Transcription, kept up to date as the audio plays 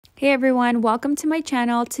Hey everyone, welcome to my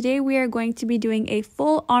channel. Today we are going to be doing a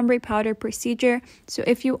full ombre powder procedure. So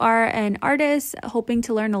if you are an artist hoping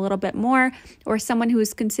to learn a little bit more or someone who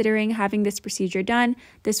is considering having this procedure done,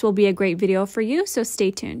 this will be a great video for you, so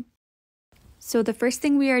stay tuned. So the first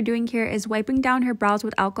thing we are doing here is wiping down her brows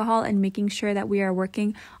with alcohol and making sure that we are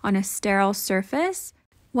working on a sterile surface.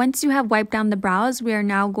 Once you have wiped down the brows, we are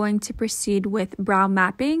now going to proceed with brow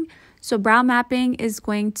mapping. So brow mapping is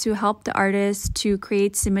going to help the artist to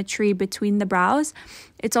create symmetry between the brows.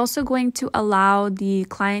 It's also going to allow the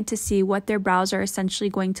client to see what their brows are essentially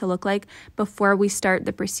going to look like before we start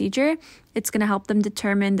the procedure. It's going to help them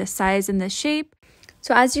determine the size and the shape.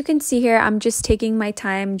 So as you can see here, I'm just taking my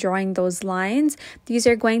time drawing those lines. These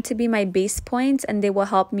are going to be my base points and they will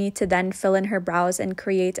help me to then fill in her brows and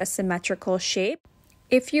create a symmetrical shape.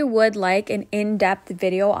 If you would like an in-depth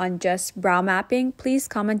video on just brow mapping, please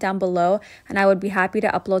comment down below and I would be happy to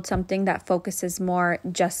upload something that focuses more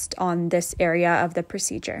just on this area of the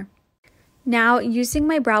procedure. Now, using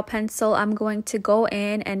my brow pencil, I'm going to go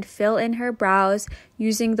in and fill in her brows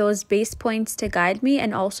using those base points to guide me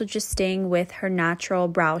and also just staying with her natural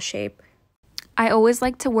brow shape. I always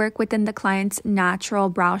like to work within the client's natural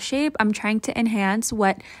brow shape. I'm trying to enhance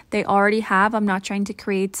what they already have. I'm not trying to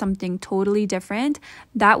create something totally different.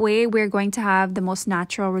 That way, we're going to have the most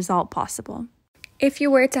natural result possible. If you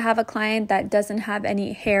were to have a client that doesn't have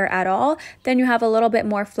any hair at all, then you have a little bit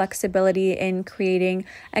more flexibility in creating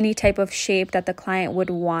any type of shape that the client would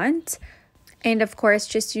want. And of course,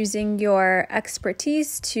 just using your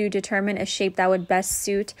expertise to determine a shape that would best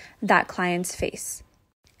suit that client's face.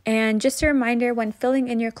 And just a reminder, when filling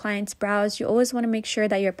in your client's brows, you always want to make sure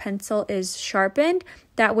that your pencil is sharpened.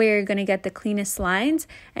 That way you're going to get the cleanest lines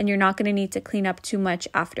and you're not going to need to clean up too much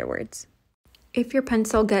afterwards. If your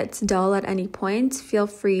pencil gets dull at any point, feel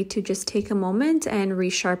free to just take a moment and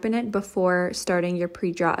resharpen it before starting your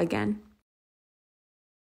pre-draw again.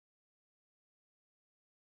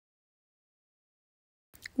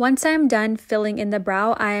 Once I'm done filling in the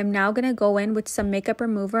brow, I am now going to go in with some makeup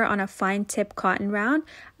remover on a fine tip cotton round.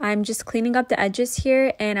 I'm just cleaning up the edges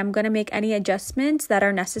here and I'm going to make any adjustments that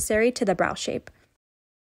are necessary to the brow shape.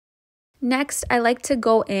 Next, I like to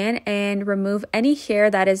go in and remove any hair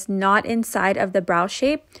that is not inside of the brow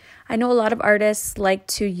shape. I know a lot of artists like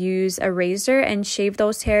to use a razor and shave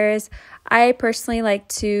those hairs. I personally like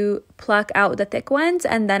to pluck out the thick ones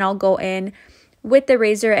and then I'll go in with the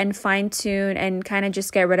razor and fine tune and kind of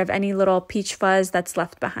just get rid of any little peach fuzz that's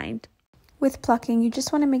left behind. With plucking, you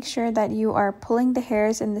just want to make sure that you are pulling the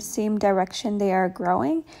hairs in the same direction they are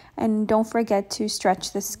growing, and don't forget to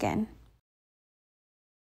stretch the skin.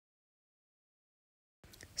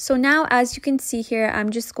 So now, as you can see here, I'm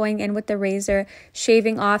just going in with the razor,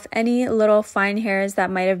 shaving off any little fine hairs that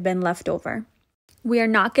might have been left over. We are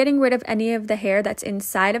not getting rid of any of the hair that's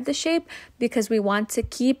inside of the shape because we want to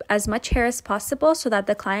keep as much hair as possible so that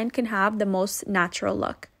the client can have the most natural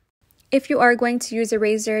look. If you are going to use a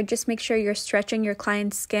razor, just make sure you're stretching your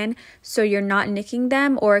client's skin so you're not nicking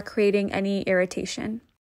them or creating any irritation.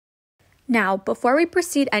 Now, before we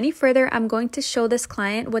proceed any further, I'm going to show this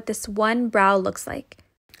client what this one brow looks like.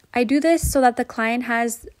 I do this so that the client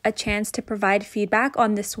has a chance to provide feedback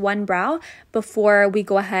on this one brow before we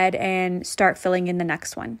go ahead and start filling in the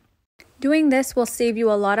next one. Doing this will save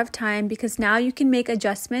you a lot of time because now you can make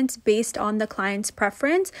adjustments based on the client's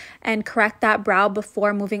preference and correct that brow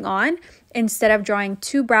before moving on instead of drawing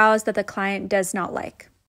two brows that the client does not like.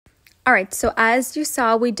 Alright, so as you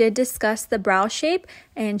saw, we did discuss the brow shape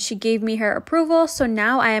and she gave me her approval, so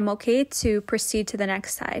now I am okay to proceed to the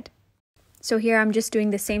next side. So here I'm just doing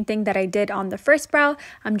the same thing that I did on the first brow.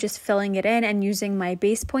 I'm just filling it in and using my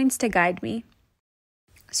base points to guide me.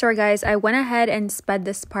 Sorry guys, I went ahead and sped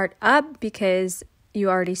this part up because you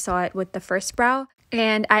already saw it with the first brow.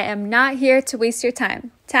 And I am not here to waste your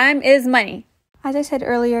time. Time is money. As I said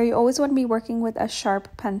earlier, you always want to be working with a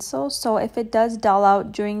sharp pencil. So if it does dull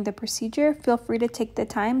out during the procedure, feel free to take the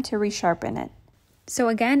time to resharpen it. So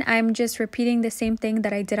again, I'm just repeating the same thing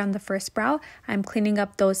that I did on the first brow. I'm cleaning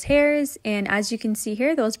up those hairs, and as you can see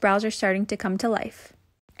here, those brows are starting to come to life.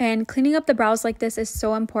 And cleaning up the brows like this is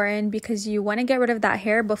so important because you want to get rid of that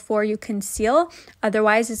hair before you conceal,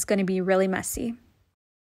 otherwise it's going to be really messy.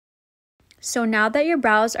 So now that your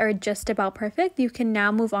brows are just about perfect, you can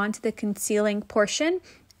now move on to the concealing portion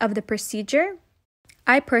of the procedure.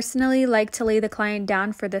 I personally like to lay the client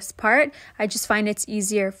down for this part. I just find it's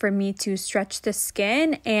easier for me to stretch the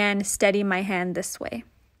skin and steady my hand this way.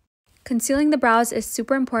 Concealing the brows is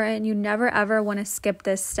super important. You never ever want to skip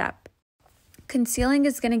this step. Concealing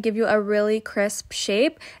is going to give you a really crisp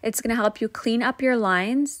shape. It's going to help you clean up your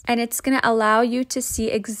lines and it's going to allow you to see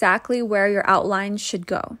exactly where your outline should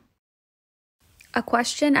go. A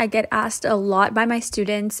question I get asked a lot by my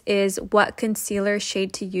students is what concealer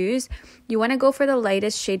shade to use. You want to go for the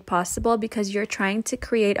lightest shade possible because you're trying to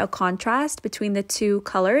create a contrast between the two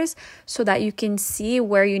colors so that you can see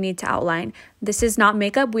where you need to outline. This is not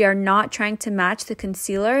makeup. We are not trying to match the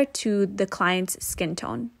concealer to the client's skin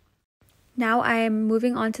tone. Now I am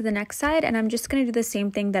moving on to the next side, and I'm just going to do the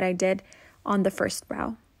same thing that I did on the first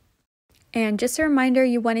brow. And just a reminder,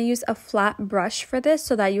 you want to use a flat brush for this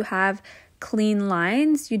so that you have clean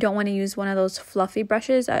lines. You don't want to use one of those fluffy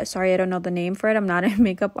brushes. Sorry, I don't know the name for it. I'm not a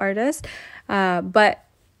makeup artist, but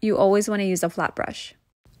you always want to use a flat brush.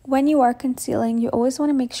 When you are concealing, you always want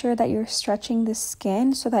to make sure that you're stretching the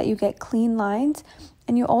skin so that you get clean lines.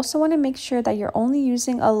 And you also want to make sure that you're only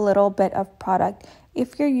using a little bit of product.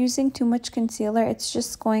 If you're using too much concealer, it's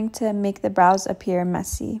just going to make the brows appear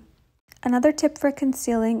messy. Another tip for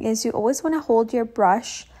concealing is you always want to hold your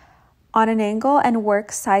brush on an angle and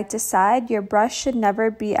work side to side. Your brush should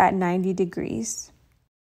never be at 90 degrees.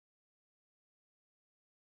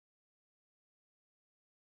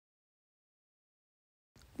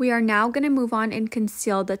 We are now going to move on and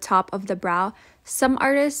conceal the top of the brow. Some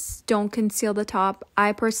artists don't conceal the top.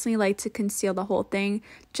 I personally like to conceal the whole thing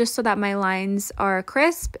just so that my lines are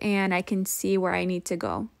crisp and I can see where I need to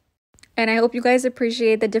go. And I hope you guys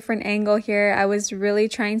appreciate the different angle here. I was really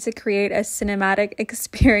trying to create a cinematic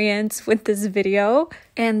experience with this video.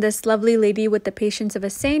 And this lovely lady with the patience of a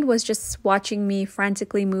saint was just watching me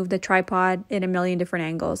frantically move the tripod in a million different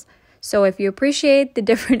angles. So if you appreciate the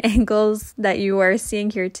different angles that you are seeing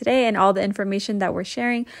here today and all the information that we're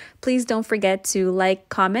sharing, please don't forget to like,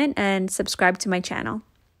 comment, and subscribe to my channel.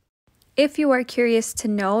 If you are curious to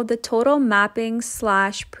know, the total mapping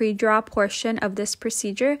 / pre-draw portion of this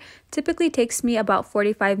procedure typically takes me about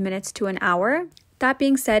 45 minutes to an hour. That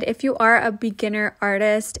being said, if you are a beginner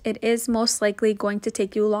artist, it is most likely going to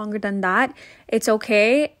take you longer than that. It's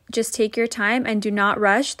okay, just take your time and do not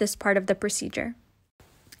rush this part of the procedure.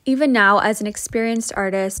 Even now, as an experienced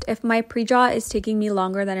artist, if my pre-draw is taking me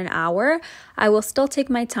longer than an hour, I will still take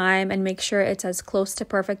my time and make sure it's as close to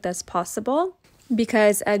perfect as possible,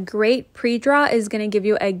 because a great pre-draw is going to give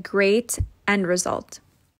you a great end result.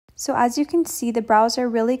 So as you can see, the brows are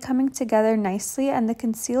really coming together nicely, and the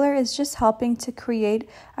concealer is just helping to create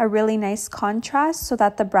a really nice contrast so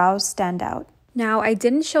that the brows stand out. Now, I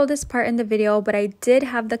didn't show this part in the video, but I did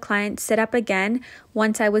have the client sit up again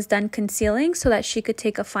once I was done concealing so that she could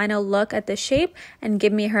take a final look at the shape and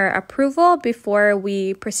give me her approval before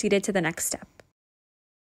we proceeded to the next step.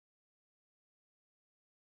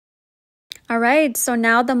 All right, so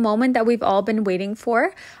now the moment that we've all been waiting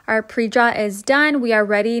for, our pre-draw is done. We are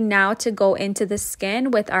ready now to go into the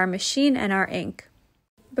skin with our machine and our ink.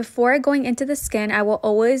 Before going into the skin, I will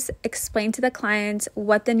always explain to the clients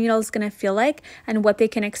what the needle is going to feel like and what they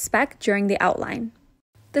can expect during the outline.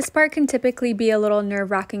 This part can typically be a little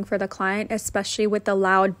nerve-wracking for the client, especially with the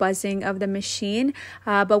loud buzzing of the machine.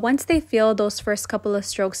 But once they feel those first couple of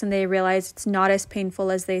strokes and they realize it's not as painful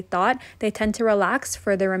as they thought, they tend to relax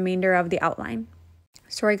for the remainder of the outline.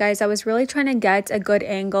 Sorry guys, I was really trying to get a good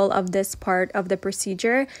angle of this part of the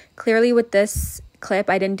procedure. Clearly with this clip,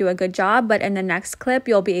 I didn't do a good job, but in the next clip,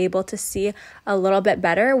 you'll be able to see a little bit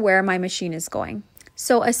better where my machine is going.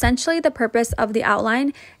 So essentially the purpose of the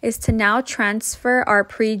outline is to now transfer our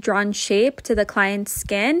pre-drawn shape to the client's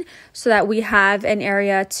skin so that we have an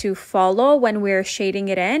area to follow when we're shading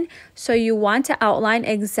it in. So you want to outline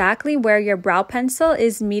exactly where your brow pencil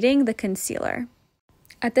is meeting the concealer.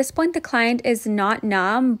 At this point, the client is not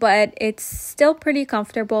numb, but it's still pretty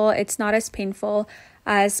comfortable. It's not as painful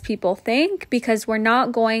as people think because we're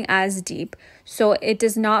not going as deep. So it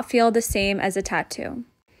does not feel the same as a tattoo.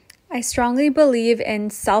 I strongly believe in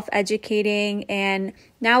self-educating, and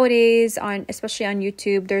nowadays, especially on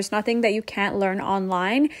YouTube, there's nothing that you can't learn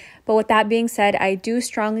online. But with that being said, I do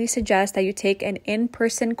strongly suggest that you take an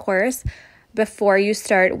in-person course before you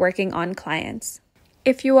start working on clients.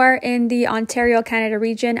 If you are in the Ontario, Canada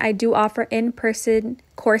region, I do offer in-person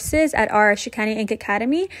courses at our Shikani Ink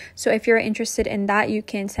Academy. So if you're interested in that, you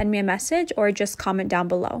can send me a message or just comment down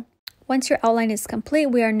below. Once your outline is complete,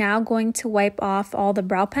 we are now going to wipe off all the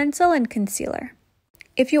brow pencil and concealer.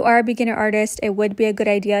 If you are a beginner artist, it would be a good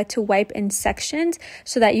idea to wipe in sections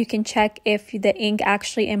so that you can check if the ink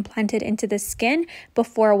actually implanted into the skin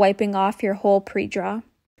before wiping off your whole pre-draw.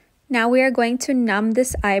 Now we are going to numb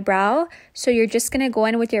this eyebrow. So you're just going to go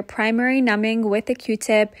in with your primary numbing with a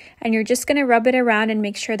Q-tip, and you're just going to rub it around and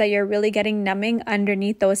make sure that you're really getting numbing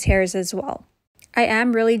underneath those hairs as well. I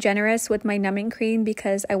am really generous with my numbing cream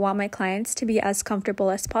because I want my clients to be as comfortable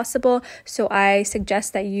as possible, so I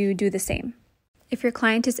suggest that you do the same. If your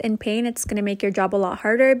client is in pain, it's going to make your job a lot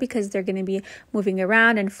harder because they're going to be moving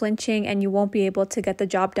around and flinching, and you won't be able to get the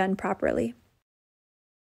job done properly.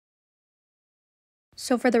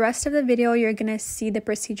 So for the rest of the video, you're going to see the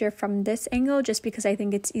procedure from this angle just because I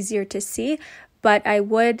think it's easier to see, but I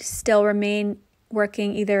would still remain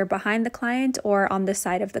working either behind the client or on the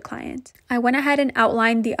side of the client. I went ahead and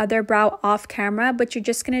outlined the other brow off camera, but you're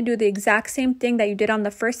just going to do the exact same thing that you did on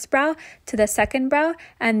the first brow to the second brow,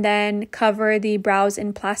 and then cover the brows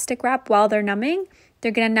in plastic wrap while they're numbing.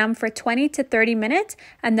 They're going to numb for 20 to 30 minutes,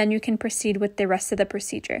 and then you can proceed with the rest of the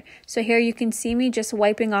procedure. So here you can see me just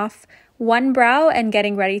wiping off one brow and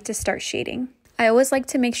getting ready to start shading. I always like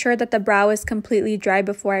to make sure that the brow is completely dry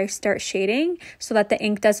before I start shading so that the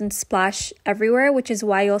ink doesn't splash everywhere, which is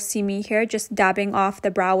why you'll see me here just dabbing off the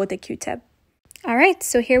brow with a Q-tip. All right,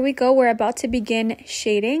 so here we go. We're about to begin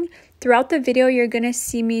shading. Throughout the video, you're going to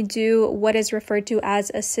see me do what is referred to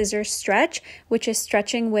as a scissor stretch, which is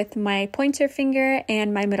stretching with my pointer finger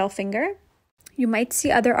and my middle finger. You might see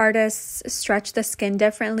other artists stretch the skin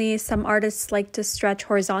differently. Some artists like to stretch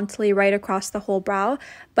horizontally right across the whole brow,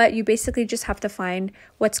 but you basically just have to find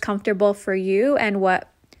what's comfortable for you and what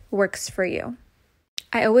works for you.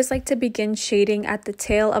 I always like to begin shading at the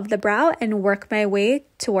tail of the brow and work my way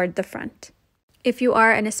toward the front. If you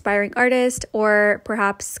are an aspiring artist or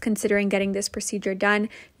perhaps considering getting this procedure done,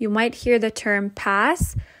 you might hear the term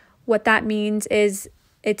pass. What that means is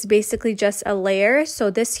it's basically just a layer.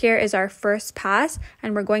 So this here is our first pass,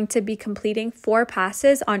 and we're going to be completing 4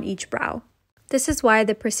 passes on each brow. This is why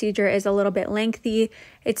the procedure is a little bit lengthy.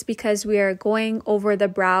 It's because we are going over the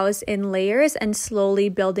brows in layers and slowly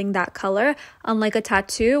building that color, unlike a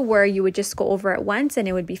tattoo where you would just go over it once and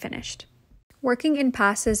it would be finished. Working in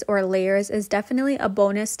passes or layers is definitely a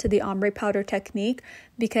bonus to the ombre powder technique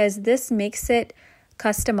because this makes it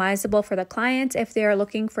customizable for the client. If they are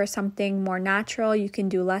looking for something more natural, you can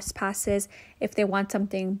do less passes. If they want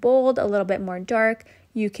something bold, a little bit more dark,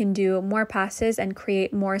 you can do more passes and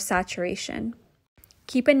create more saturation.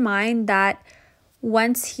 Keep in mind that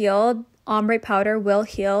once healed, ombre powder will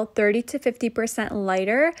heal 30 to 50%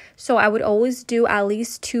 lighter. So I would always do at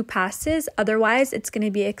least 2 passes. Otherwise, it's going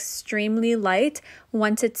to be extremely light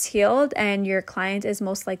once it's healed, and your client is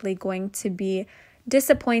most likely going to be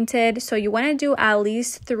disappointed. So you want to do at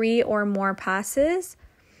least 3 or more passes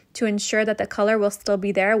to ensure that the color will still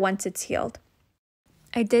be there once it's healed.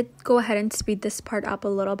 I did go ahead and speed this part up a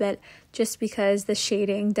little bit just because the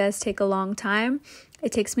shading does take a long time.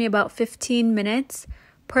 It takes me about 15 minutes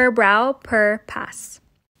per brow per pass.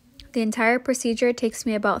 The entire procedure takes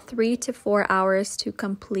me about 3 to 4 hours to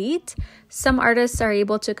complete. Some artists are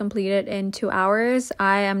able to complete it in 2 hours.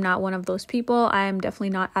 I am not one of those people. I am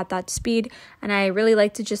definitely not at that speed, and I really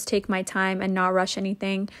like to just take my time and not rush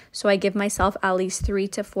anything. So I give myself at least 3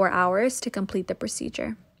 to 4 hours to complete the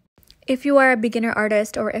procedure. If you are a beginner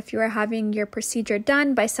artist or if you are having your procedure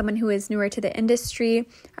done by someone who is newer to the industry,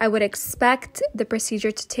 I would expect the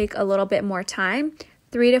procedure to take a little bit more time.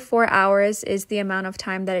 3 to 4 hours is the amount of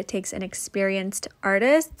time that it takes an experienced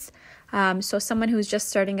artist. So someone who's just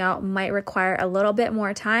starting out might require a little bit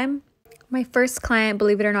more time. My first client,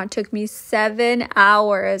 believe it or not, took me 7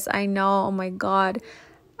 hours. I know, oh my God.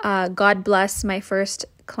 God bless my first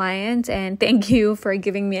client, and thank you for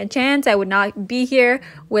giving me a chance. I would not be here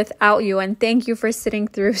without you, and thank you for sitting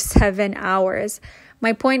through 7 hours.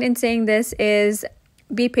 My point in saying this is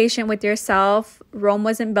be patient with yourself. Rome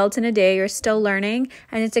wasn't built in a day. You're still learning,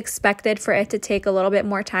 and it's expected for it to take a little bit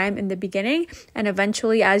more time in the beginning. And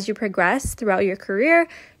eventually, as you progress throughout your career,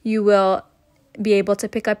 you will be able to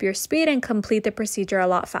pick up your speed and complete the procedure a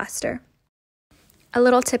lot faster. A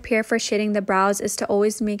little tip here for shading the brows is to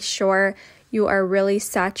always make sure you are really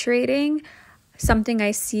saturating. Something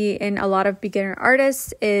I see in a lot of beginner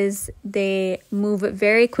artists is they move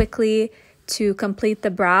very quickly to complete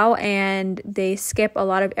the brow and they skip a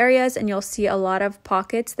lot of areas, and you'll see a lot of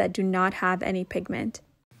pockets that do not have any pigment.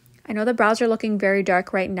 I know the brows are looking very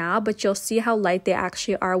dark right now, but you'll see how light they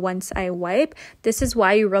actually are once I wipe. This is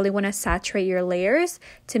why you really want to saturate your layers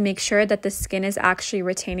to make sure that the skin is actually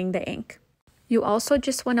retaining the ink. You also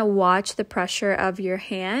just want to watch the pressure of your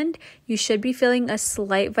hand. You should be feeling a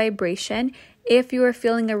slight vibration. If you are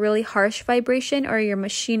feeling a really harsh vibration or your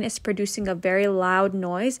machine is producing a very loud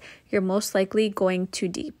noise, you're most likely going too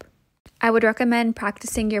deep. I would recommend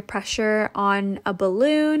practicing your pressure on a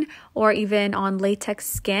balloon or even on latex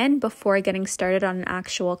skin before getting started on an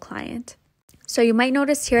actual client. So you might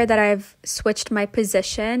notice here that I've switched my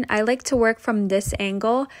position. I like to work from this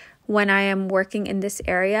angle when I am working in this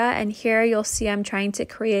area, and here you'll see I'm trying to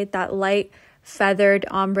create that light feathered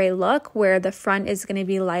ombre look where the front is going to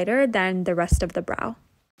be lighter than the rest of the brow.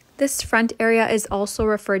 This front area is also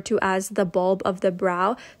referred to as the bulb of the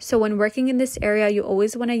brow. So when working in this area, you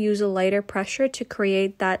always want to use a lighter pressure to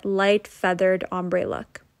create that light feathered ombre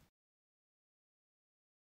look.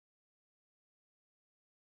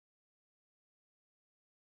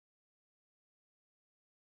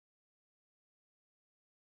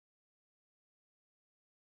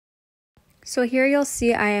 So here you'll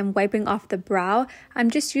see I am wiping off the brow.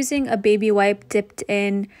 I'm just using a baby wipe dipped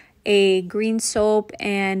in a green soap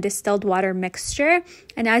and distilled water mixture.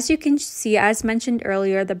 And as you can see, as mentioned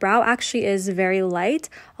earlier, the brow actually is very light.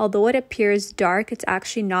 Although it appears dark, it's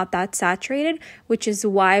actually not that saturated, which is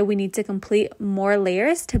why we need to complete more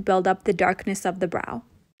layers to build up the darkness of the brow.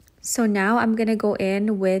 So now I'm going to go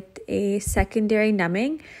in with a secondary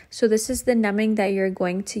numbing. So this is the numbing that you're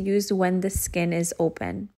going to use when the skin is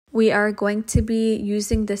open. We are going to be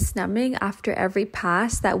using this numbing after every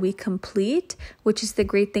pass that we complete, which is the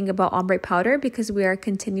great thing about ombre powder because we are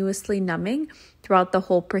continuously numbing throughout the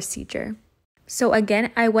whole procedure. So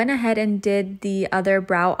again, I went ahead and did the other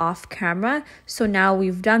brow off camera. So now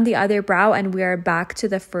we've done the other brow and we are back to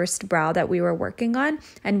the first brow that we were working on,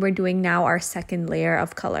 and we're doing now our second layer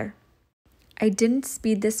of color. I didn't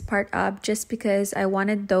speed this part up just because I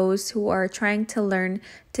wanted those who are trying to learn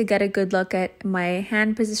to get a good look at my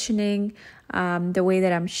hand positioning, the way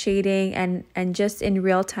that I'm shading, and just in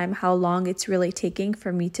real time how long it's really taking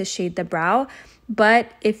for me to shade the brow.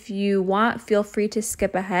 But if you want, feel free to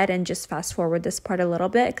skip ahead and just fast forward this part a little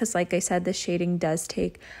bit because like I said, the shading does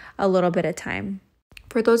take a little bit of time.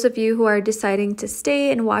 For those of you who are deciding to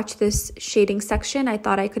stay and watch this shading section, I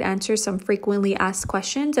thought I could answer some frequently asked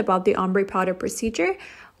questions about the ombre powder procedure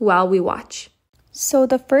while we watch. So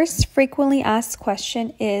the first frequently asked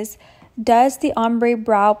question is, does the ombre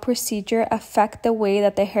brow procedure affect the way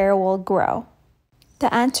that the hair will grow?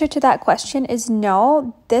 The answer to that question is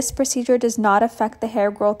no. This procedure does not affect the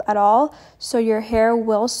hair growth at all, so your hair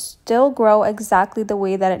will still grow exactly the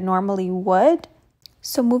way that it normally would.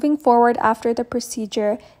 So moving forward after the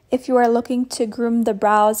procedure, if you are looking to groom the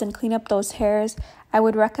brows and clean up those hairs, I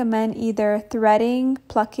would recommend either threading,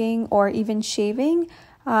 plucking, or even shaving.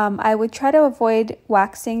 I would try to avoid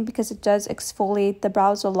waxing because it does exfoliate the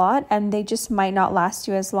brows a lot and they just might not last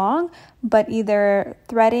you as long. But either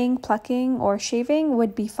threading, plucking, or shaving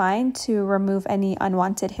would be fine to remove any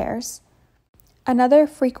unwanted hairs. Another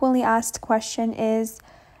frequently asked question is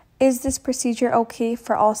this procedure okay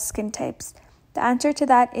for all skin types? The answer to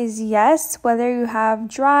that is yes. Whether you have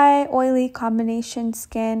dry, oily, combination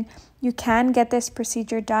skin, you can get this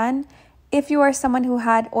procedure done. If you are someone who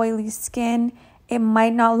had oily skin, it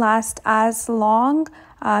might not last as long.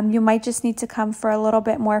 You might just need to come for a little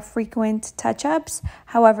bit more frequent touch-ups.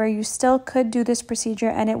 However, you still could do this procedure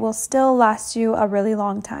and it will still last you a really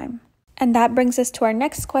long time. And that brings us to our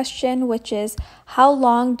next question, which is, how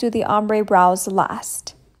long do the ombre brows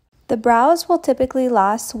last? The brows will typically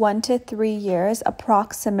last 1 to 3 years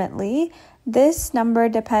approximately. This number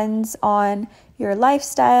depends on your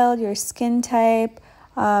lifestyle, your skin type,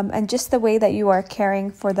 and just the way that you are caring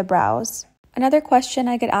for the brows. Another question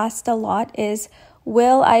I get asked a lot is,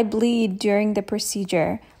 will I bleed during the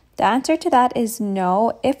procedure? The answer to that is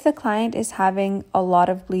no. If the client is having a lot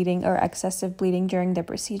of bleeding or excessive bleeding during the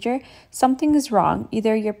procedure, something is wrong.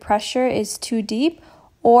 Either your pressure is too deep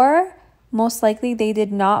or most likely they did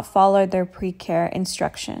not follow their pre-care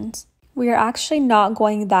instructions. We are actually not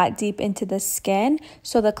going that deep into the skin,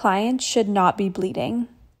 so the client should not be bleeding.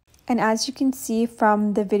 And as you can see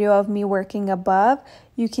from the video of me working above,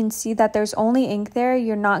 you can see that there's only ink there.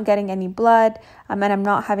 You're not getting any blood, and I'm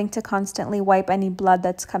not having to constantly wipe any blood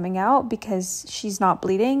that's coming out because she's not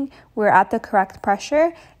bleeding. We're at the correct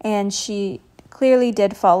pressure, and she clearly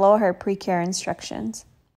did follow her pre-care instructions.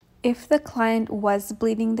 If the client was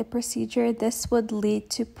bleeding the procedure, this would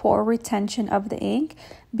lead to poor retention of the ink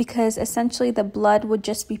because essentially the blood would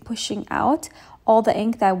just be pushing out all the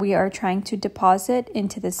ink that we are trying to deposit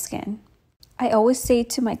into the skin. I always say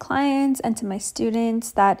to my clients and to my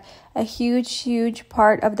students that a huge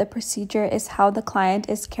part of the procedure is how the client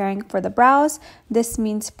is caring for the brows. This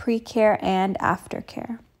means pre-care and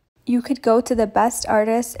aftercare. You could go to the best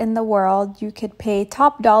artists in the world, you could pay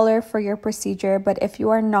top dollar for your procedure, but if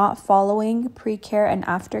you are not following pre-care and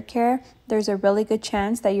aftercare, there's a really good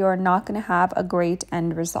chance that you are not going to have a great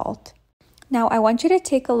end result. Now, I want you to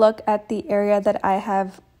take a look at the area that I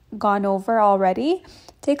have gone over already.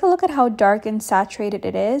 Take a look at how dark and saturated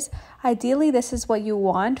it is. Ideally, this is what you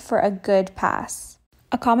want for a good pass.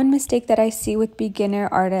 A common mistake that I see with beginner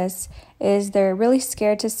artists is they're really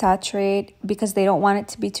scared to saturate because they don't want it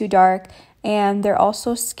to be too dark, and they're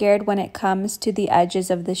also scared when it comes to the edges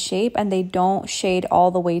of the shape and they don't shade all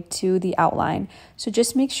the way to the outline. So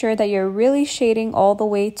just make sure that you're really shading all the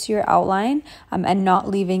way to your outline and not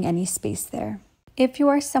leaving any space there. If you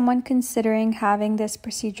are someone considering having this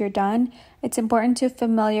procedure done, it's important to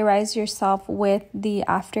familiarize yourself with the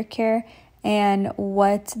aftercare and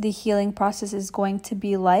what the healing process is going to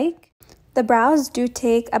be like. The brows do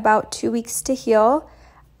take about 2 weeks to heal.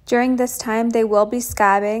 During this time, they will be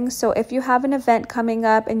scabbing, so if you have an event coming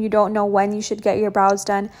up and you don't know when you should get your brows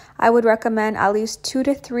done, I would recommend at least 2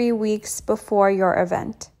 to 3 weeks before your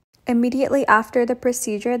event. Immediately after the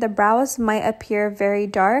procedure, the brows might appear very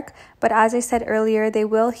dark, but as I said earlier, they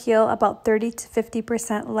will heal about 30 to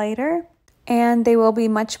 50% lighter, and they will be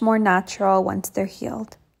much more natural once they're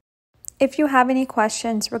healed. If you have any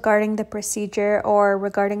questions regarding the procedure or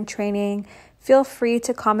regarding training, feel free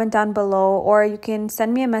to comment down below, or you can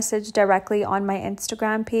send me a message directly on my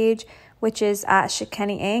Instagram page, which is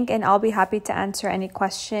 @ShikeniInc, and I'll be happy to answer any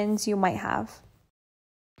questions you might have.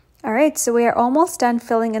 All right, so we are almost done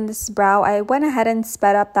filling in this brow. I went ahead and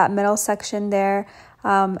sped up that middle section there,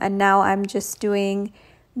 and now I'm just doing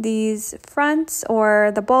these fronts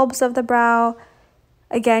or the bulbs of the brow.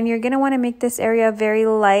 Again, you're going to want to make this area very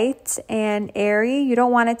light and airy. You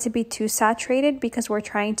don't want it to be too saturated because we're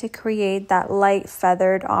trying to create that light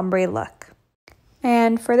feathered ombre look.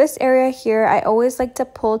 And for this area here, I always like to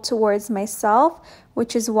pull towards myself,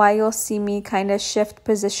 which is why you'll see me kind of shift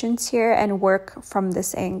positions here and work from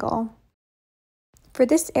this angle. For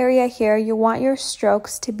this area here, you want your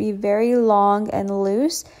strokes to be very long and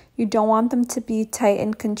loose. You don't want them to be tight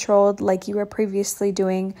and controlled like you were previously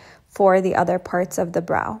doing for the other parts of the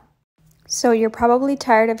brow. So you're probably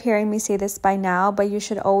tired of hearing me say this by now, but you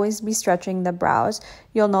should always be stretching the brows.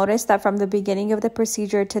 You'll notice that from the beginning of the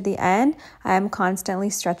procedure to the end, I am constantly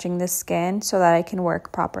stretching the skin so that I can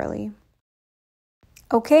work properly.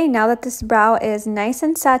 Okay, now that this brow is nice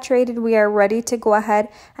and saturated, we are ready to go ahead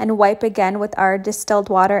and wipe again with our distilled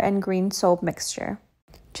water and green soap mixture.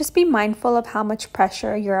 Just be mindful of how much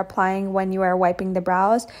pressure you're applying when you are wiping the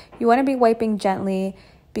brows. You want to be wiping gently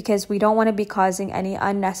because we don't want to be causing any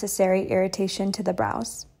unnecessary irritation to the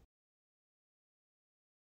brows.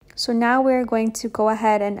 So now we're going to go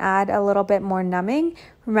ahead and add a little bit more numbing.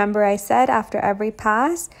 Remember, I said after every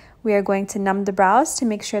pass, we are going to numb the brows to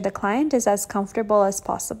make sure the client is as comfortable as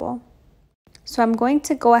possible. So I'm going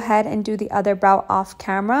to go ahead and do the other brow off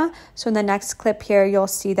camera. So in the next clip here, you'll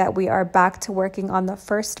see that we are back to working on the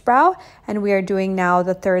first brow and we are doing now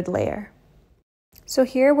the third layer. So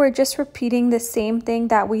here we're just repeating the same thing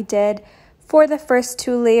that we did for the first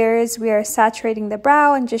 2 layers. We are saturating the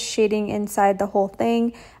brow and just shading inside the whole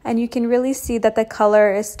thing. And you can really see that the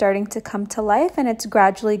color is starting to come to life and it's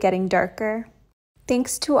gradually getting darker.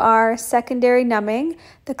 Thanks to our secondary numbing,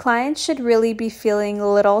 the client should really be feeling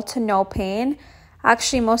little to no pain.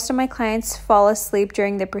 Actually, most of my clients fall asleep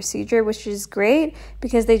during the procedure, which is great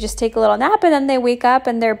because they just take a little nap and then they wake up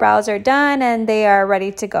and their brows are done and they are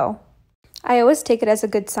ready to go. I always take it as a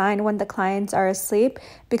good sign when the clients are asleep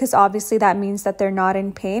because obviously that means that they're not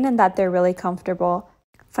in pain and that they're really comfortable.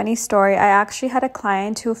 Funny story, I actually had a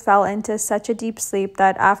client who fell into such a deep sleep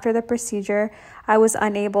that after the procedure, I was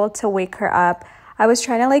unable to wake her up. I was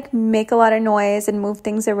trying to make a lot of noise and move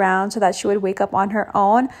things around so that she would wake up on her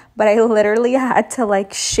own, but I literally had to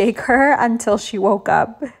shake her until she woke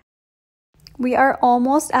up. We are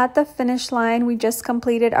almost at the finish line. We just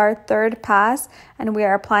completed our 3rd pass and we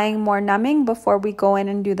are applying more numbing before we go in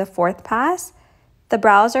and do the 4th pass. The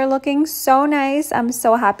brows are looking so nice. I'm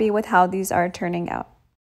so happy with how these are turning out.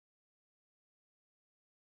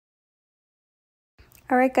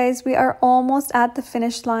 All right, guys, we are almost at the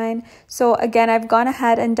finish line. So again, I've gone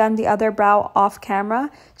ahead and done the other brow off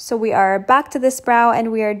camera. So we are back to this brow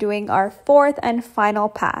and we are doing our 4th and final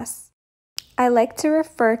pass. I like to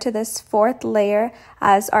refer to this 4th layer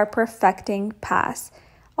as our perfecting pass.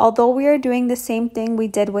 Although we are doing the same thing we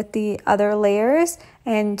did with the other layers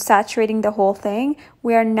and saturating the whole thing,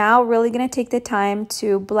 we are now really going to take the time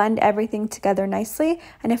to blend everything together nicely.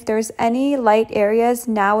 And if there's any light areas,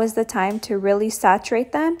 now is the time to really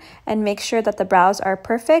saturate them and make sure that the brows are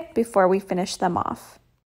perfect before we finish them off.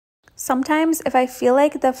 Sometimes if I feel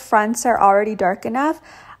like the fronts are already dark enough,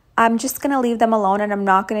 I'm just going to leave them alone and I'm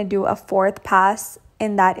not going to do a 4th pass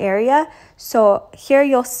in that area. So here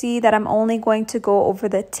you'll see that I'm only going to go over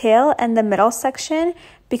the tail and the middle section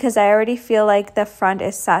because I already feel like the front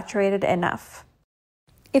is saturated enough.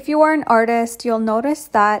 If you are an artist, you'll notice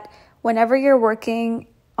that whenever you're working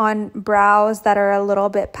on brows that are a little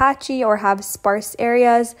bit patchy or have sparse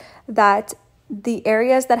areas, that the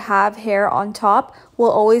areas that have hair on top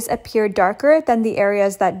will always appear darker than the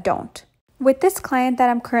areas that don't. With this client that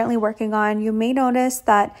I'm currently working on, you may notice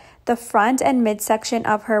that the front and midsection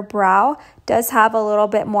of her brow does have a little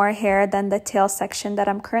bit more hair than the tail section that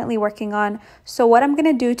I'm currently working on. So what I'm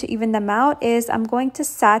going to do to even them out is I'm going to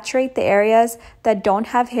saturate the areas that don't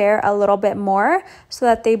have hair a little bit more so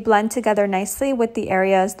that they blend together nicely with the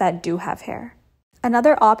areas that do have hair.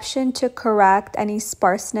 Another option to correct any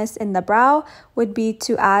sparseness in the brow would be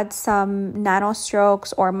to add some nano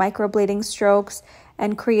strokes or microblading strokes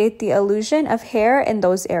and create the illusion of hair in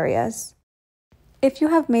those areas. If you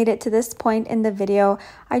have made it to this point in the video,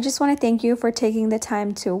 I just want to thank you for taking the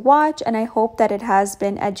time to watch, and I hope that it has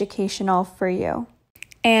been educational for you.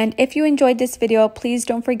 And if you enjoyed this video, please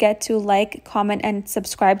don't forget to like, comment, and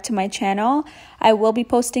subscribe to my channel. I will be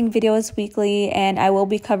posting videos weekly, and I will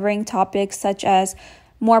be covering topics such as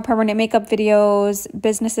more permanent makeup videos,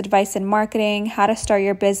 business advice and marketing, how to start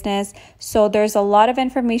your business. So there's a lot of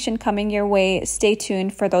information coming your way. Stay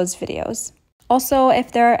tuned for those videos. Also,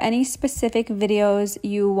 if there are any specific videos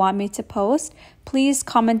you want me to post, please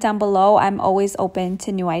comment down below. I'm always open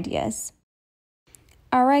to new ideas.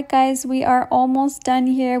 Alright guys, we are almost done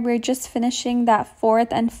here. We're just finishing that fourth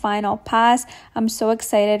and final pass. I'm so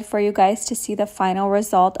excited for you guys to see the final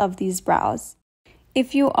result of these brows.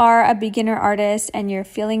 If you are a beginner artist and you're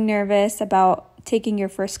feeling nervous about taking your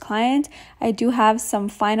first client, I do have some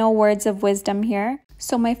final words of wisdom here.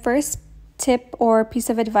 So my first tip or piece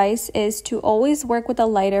of advice is to always work with a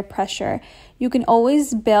lighter pressure. You can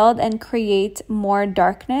always build and create more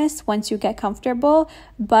darkness once you get comfortable,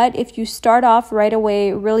 but if you start off right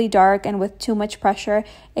away really dark and with too much pressure,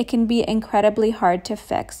 it can be incredibly hard to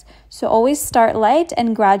fix. So always start light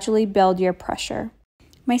and gradually build your pressure.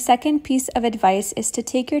 My second piece of advice is to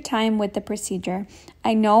take your time with the procedure.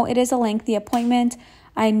 I know it is a lengthy appointment.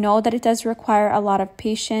 I know that it does require a lot of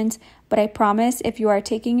patience, but I promise if you are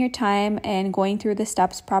taking your time and going through the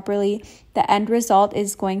steps properly, the end result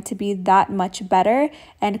is going to be that much better,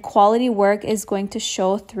 and quality work is going to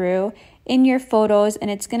show through in your photos,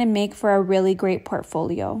 and it's going to make for a really great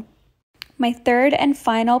portfolio. My third and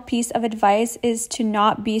final piece of advice is to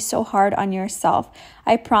not be so hard on yourself.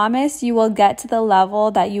 I promise you will get to the level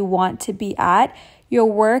that you want to be at. Your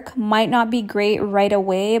work might not be great right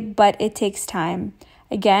away, but it takes time.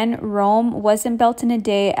 Again, Rome wasn't built in a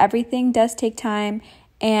day. Everything does take time,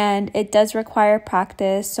 and it does require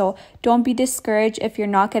practice. So don't be discouraged if you're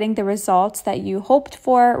not getting the results that you hoped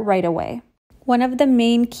for right away. One of the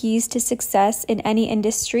main keys to success in any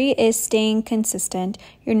industry is staying consistent.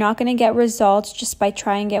 You're not going to get results just by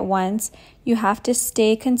trying it once. You have to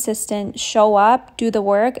stay consistent, show up, do the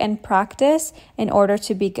work, and practice in order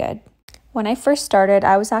to be good. When I first started,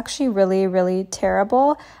 I was actually really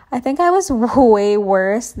terrible. I think I was way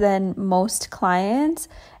worse than most clients.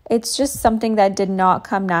 It's just something that did not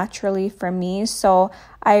come naturally for me. So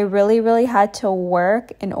I really had to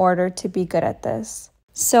work in order to be good at this.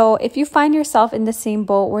 So if you find yourself in the same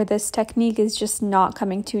boat where this technique is just not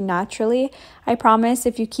coming to you naturally, I promise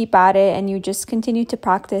if you keep at it and you just continue to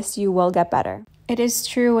practice, you will get better. It is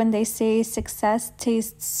true when they say success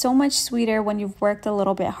tastes so much sweeter when you've worked a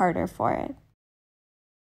little bit harder for it.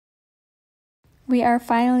 We are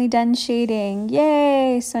finally done shading.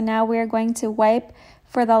 Yay! So now we are going to wipe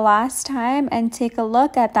for the last time and take a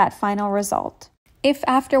look at that final result. If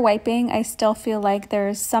after wiping, I still feel like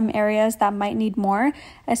there's some areas that might need more,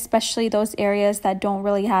 especially those areas that don't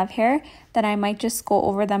really have hair, then I might just go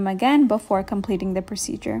over them again before completing the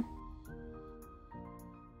procedure.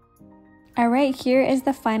 Alright, here is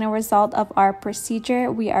the final result of our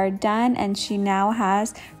procedure. We are done, and she now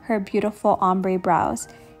has her beautiful ombre brows.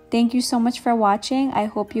 Thank you so much for watching. I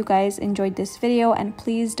hope you guys enjoyed this video, and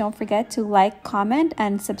please don't forget to like, comment,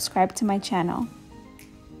 and subscribe to my channel.